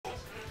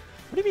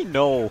What do you mean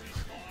no?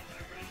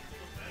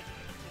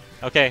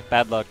 Okay,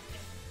 bad luck.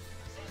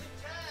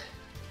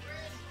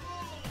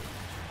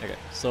 Okay,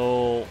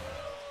 so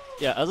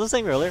yeah, as I was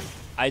saying earlier,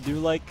 I do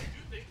like.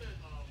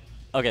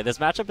 Okay, this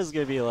matchup is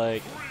gonna be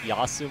like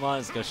Yasumon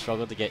is gonna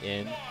struggle to get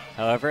in.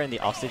 However, in the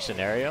offstage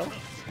scenario,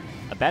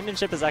 abandoned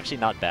ship is actually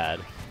not bad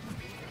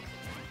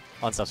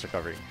on steps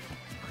recovery.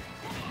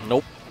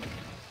 Nope.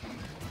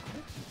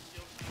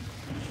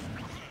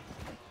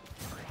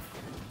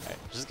 Alright,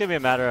 just gonna be a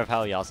matter of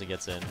how Yasu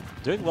gets in.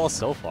 Doing well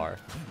so far.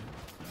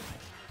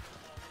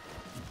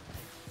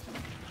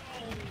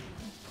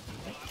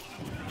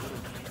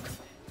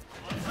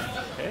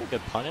 Okay,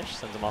 good punish,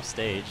 sends him off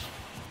stage.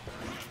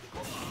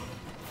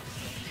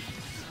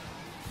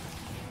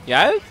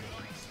 Yeah,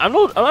 I'm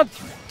not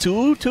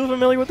too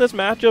familiar with this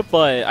matchup,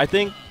 but I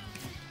think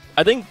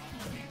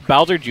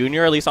Bowser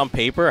Jr., at least on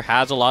paper,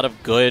 has a lot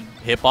of good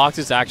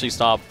hitboxes to actually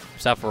stop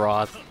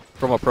Sephiroth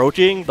from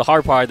approaching. The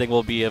hard part, I think,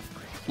 will be if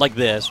like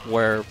this,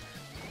 where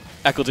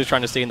Echoes is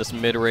trying to stay in this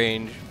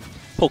mid-range,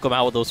 poke him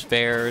out with those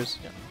fares.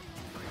 Yeah.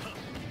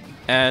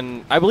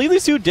 And I believe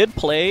these two did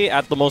play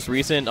at the most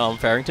recent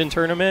Farrington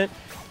tournament.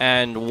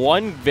 And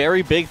one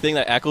very big thing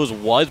that Echoes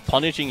was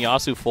punishing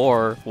Yasu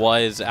for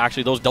was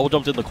actually those double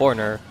jumps in the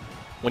corner.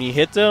 When he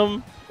hits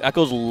them,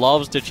 Echoes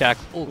loves to check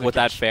with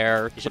that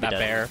fair.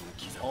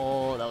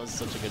 Oh, that was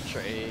such a good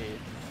trade.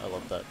 I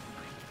love that.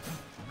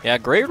 Yeah,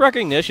 great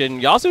recognition.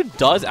 Yasu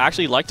does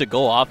actually like to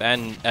go off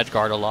and edge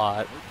guard a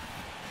lot.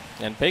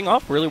 And paying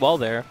off really well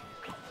there.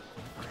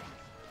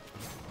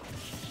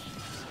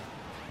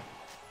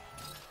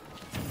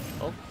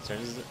 Oh,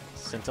 turns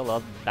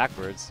Scintilla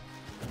backwards.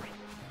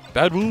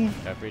 Bad move.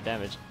 Got free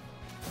damage.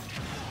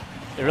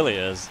 It really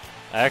is.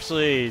 I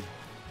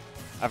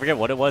forget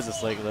what it was.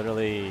 It's like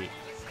literally,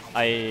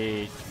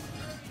 I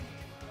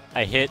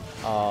hit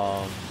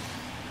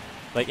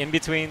like in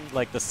between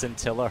like the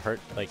Scintilla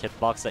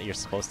hitbox that you're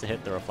supposed to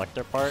hit, the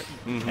reflector part,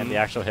 and the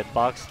actual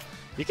hitbox.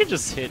 You can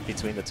just hit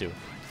between the two.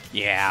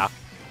 Yeah.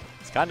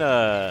 It's kind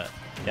of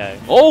yeah.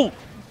 Oh,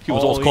 he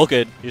was almost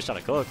cooking. He was trying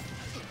to cook.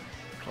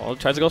 Well,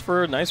 tries to go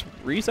for a nice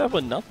reset,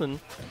 but nothing.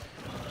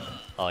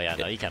 Oh yeah,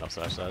 no, you can't up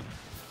smash that.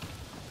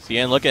 See,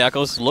 and look at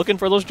Echoes looking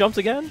for those jumps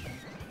again.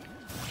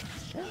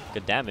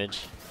 Good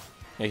damage.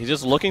 Yeah, he's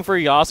just looking for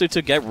Yasu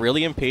to get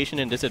really impatient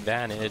and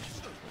disadvantage,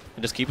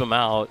 and just keep him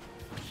out.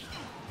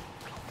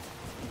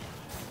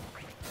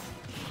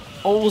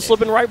 Oh,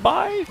 slipping right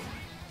by.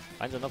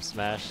 Finds an up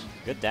smash.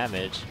 Good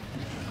damage.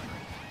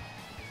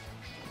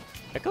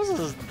 Echoes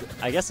is,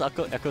 I guess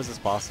Echoes is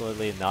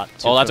possibly not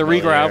too Oh, that's a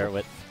regrab.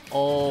 With,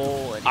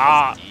 oh,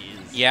 and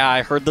yeah,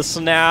 I heard the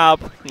snap.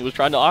 He was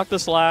trying to Octa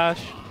Slash.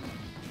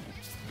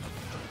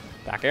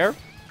 Back air.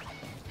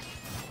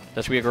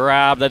 That should be a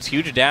grab. That's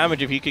huge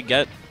damage if he could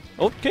get...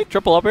 Okay,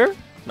 triple up air.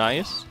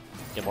 Nice.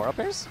 Get more up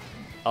airs?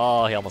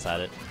 Oh, he almost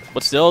had it.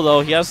 But still,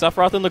 though, he has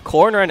Sephiroth in the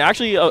corner. And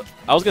actually, I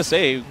was going to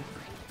say,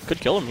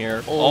 could kill him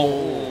here.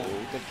 Oh,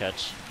 good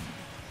catch.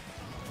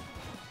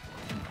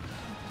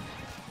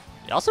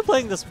 You're also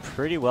playing this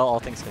pretty well, all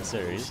things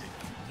considered.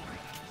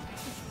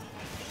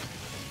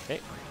 Okay.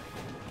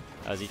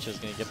 Azicha's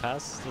going to get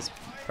past this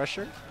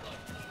pressure.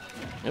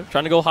 Yep,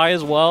 trying to go high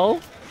as well.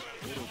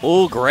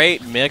 Oh,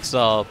 great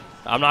mix-up.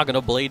 I'm not going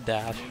to blade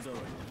dash.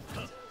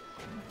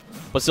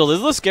 But still, this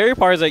is the scary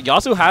part, is that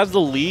Yasu has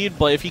the lead,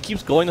 but if he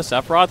keeps going to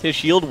Sephiroth, his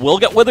shield will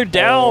get withered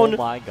down. Oh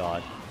my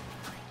god.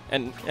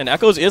 And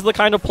Echoes is the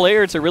kind of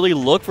player to really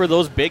look for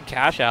those big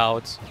cash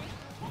outs.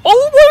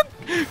 Oh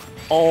my!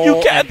 Oh,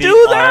 you can't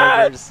do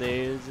that!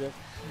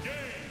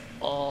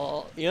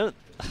 Oh, you know.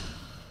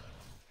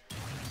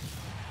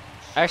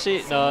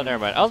 Actually, no, never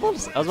mind. I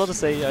was about to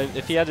say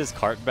if he had his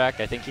cart back,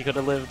 I think he could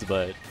have lived,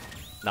 but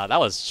nah, that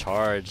was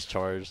charged.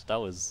 That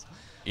was.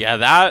 Yeah,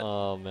 that.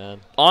 Oh man.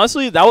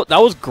 Honestly, that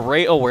was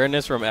great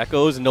awareness from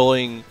Echoes,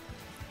 knowing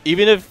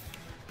even if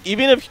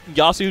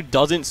Yasu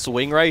doesn't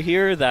swing right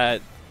here,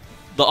 that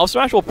the up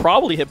smash will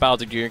probably hit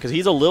Bowser Jr. because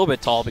he's a little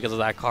bit tall because of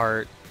that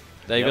cart.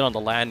 That even on the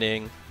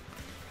landing.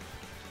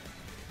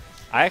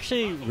 I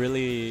actually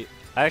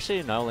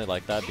not only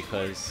like that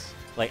because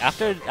like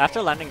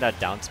after landing that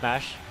down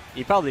smash,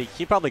 he probably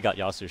got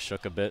Yasu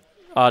shook a bit.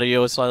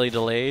 Audio is slightly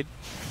delayed.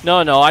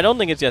 No, I don't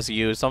think it's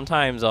SU.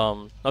 Sometimes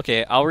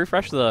okay, I'll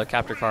refresh the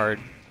capture card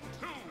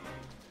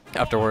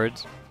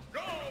afterwards.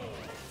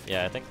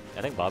 Yeah, I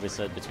think Bobby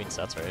said between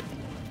sets, right?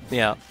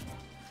 Yeah.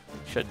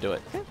 Should do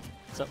it. Okay.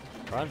 So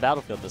we're on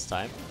Battlefield this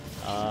time.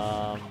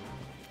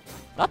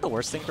 Not the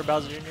worst thing for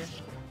Bowser Jr.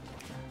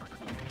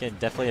 Can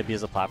definitely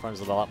abuse the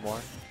platforms a lot more.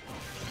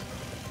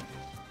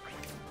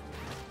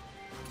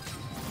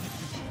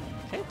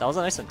 Okay, that was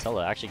a nice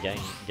Scintilla, actually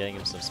getting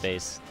him some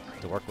space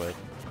to work with.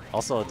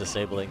 Also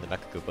disabling the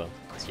Mecha Koopa.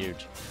 It's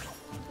huge.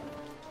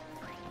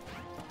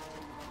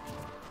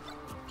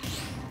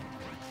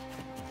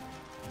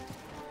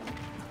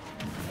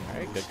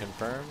 Alright, good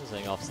confirm,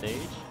 staying off stage.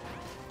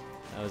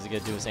 Now is he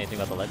gonna do anything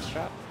about the ledge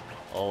trap?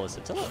 Oh, it's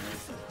Scintilla.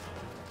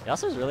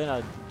 Yasu's really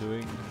not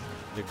doing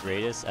the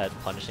greatest at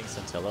punishing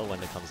Scintilla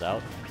when it comes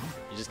out.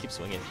 You just keep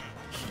swinging.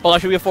 Oh,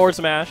 that should be a forward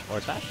smash.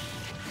 Forward smash.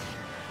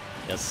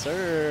 Yes,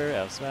 sir.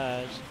 F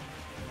smash.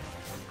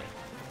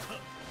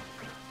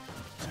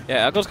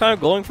 Yeah, Echo's kind of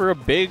going for a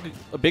big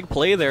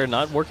play there,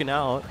 not working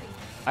out.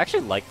 I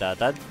actually like that.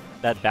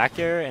 That back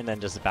air and then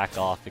just back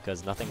off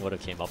because nothing would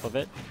have came up of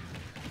it.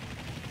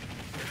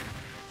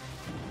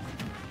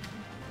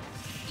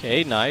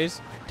 Okay,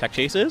 nice. Tech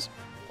chases.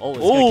 Oh, it's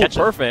gonna catch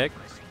him. Perfect.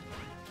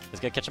 It's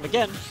gonna catch him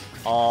again.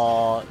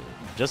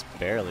 Just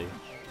barely.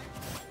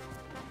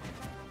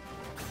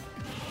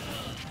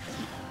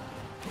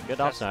 Good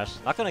off smash.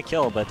 Not gonna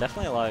kill, but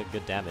definitely a lot of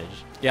good damage.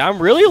 Yeah,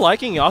 I'm really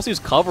liking Yasu's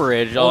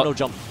coverage. Oh, no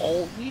jump.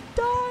 Oh, we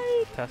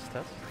died. Test.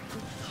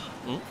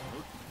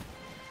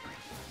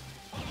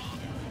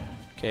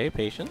 Okay,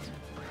 patience.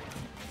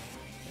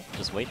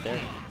 Just wait there.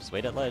 Just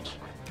wait at ledge.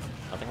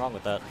 Nothing wrong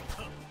with that.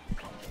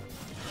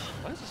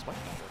 Why is this white?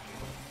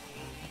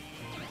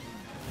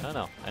 I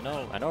don't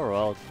know. I know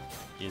Royal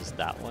used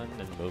that one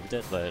and moved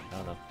it, but I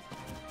don't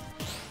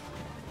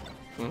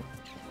know.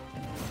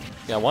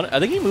 Yeah, I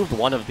think he moved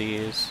one of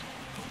these.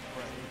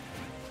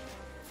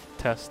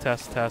 Test.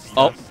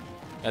 Oh,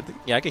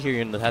 yeah, I can hear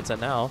you in the headset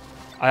now.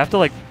 I have to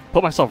like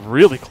put myself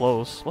really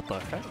close. What the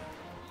heck?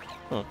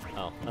 Huh.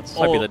 Oh, that's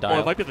Might be the dial. Oh,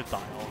 it might be the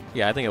dial.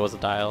 Yeah, I think it was a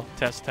dial.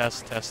 Test.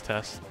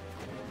 Yeah,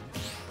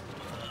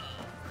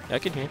 I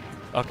can hear.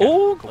 Okay.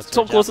 Oh, Cool.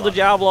 so close to the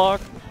jab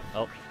block.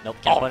 Oh, nope.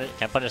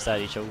 Can't punish that.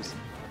 He chose.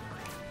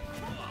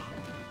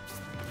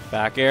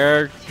 Back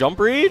air, jump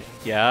read.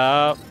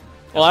 Yeah.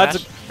 Well, that's a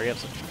Free up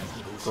some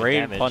great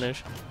damage.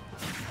 punish.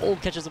 Oh,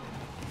 catches him.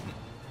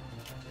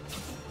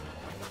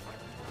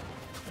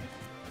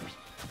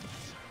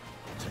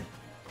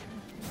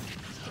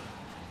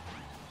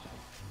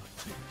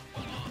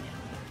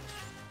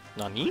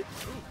 Nani?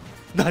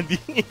 Nani?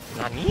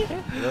 Nani?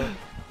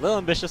 Little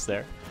ambitious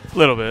there.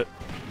 Little bit.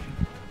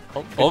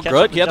 Oh, catch good.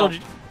 up He has and one.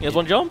 jump. He has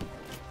one jump.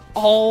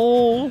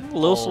 Oh, a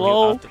little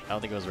slow. I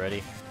don't think it was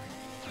ready.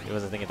 He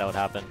wasn't thinking that would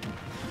happen.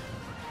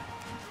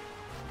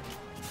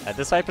 At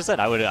this 5%,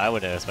 I wouldn't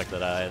have expected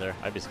that either.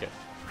 I'd be scared.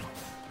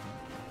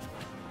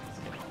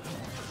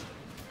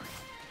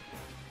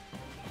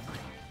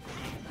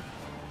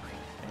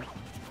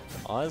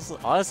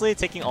 Honestly,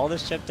 taking all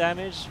this chip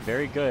damage,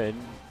 very good.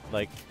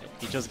 Like,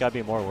 you just gotta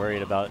be more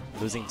worried about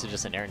losing to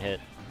just an air and hit.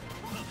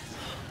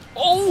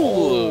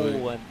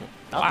 Oh, And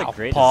not the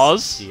greatest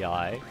Pause.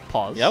 DI.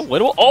 Pause. yeah.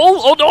 Wait,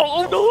 oh no!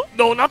 Oh no!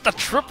 No, not the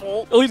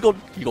triple. Oh, he's going.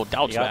 You go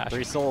down You got smash.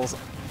 3 souls.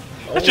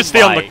 It should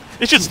stay on the.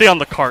 It should stay on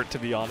the cart, to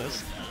be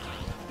honest.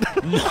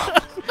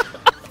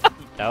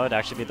 That would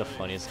actually be the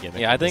funniest gimmick.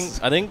 Yeah, I of this.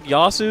 think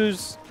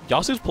Yasu's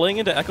playing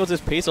into Echo's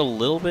pace a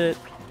little bit.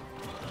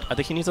 I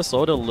think he needs to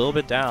slow it a little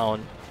bit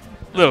down.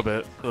 Little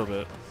bit.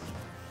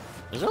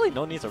 There's really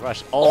no need to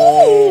rush.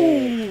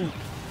 Oh!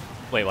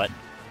 Wait, what?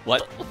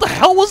 What? What the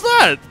hell was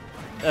that?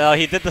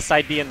 He did the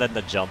side B and then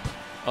the jump,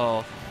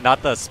 Oh.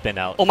 not the spin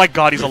out. Oh my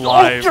God, he's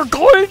alive. Oh, you're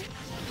going.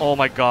 Oh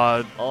my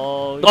God.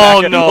 Oh,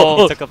 Oh, back-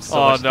 no. He took up so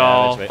Oh much no.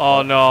 damage. Wait,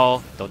 Oh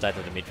no. Don't die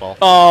to the meatball.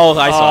 Oh,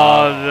 I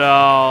saw. Oh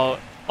no.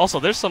 Also,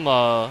 there's some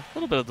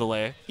little bit of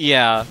delay.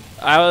 Yeah,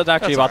 I was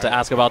actually That's about to alright.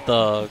 ask about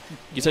the.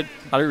 You said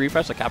how to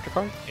refresh the capture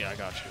card? Yeah, I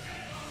got you.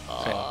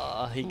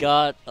 He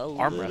got a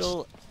Armrest.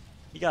 little.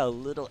 He got a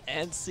little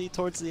antsy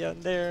towards the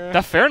end there.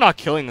 That fair not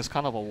killing is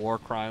kind of a war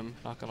crime.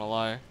 Not gonna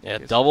lie. Yeah,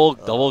 Okay, so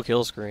double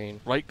kill screen.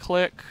 right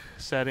click,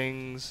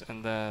 settings,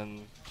 and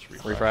then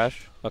just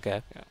Refresh.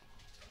 Okay.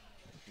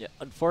 Yeah,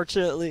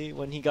 unfortunately,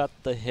 when he got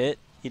the hit,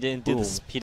 he didn't do Boom. the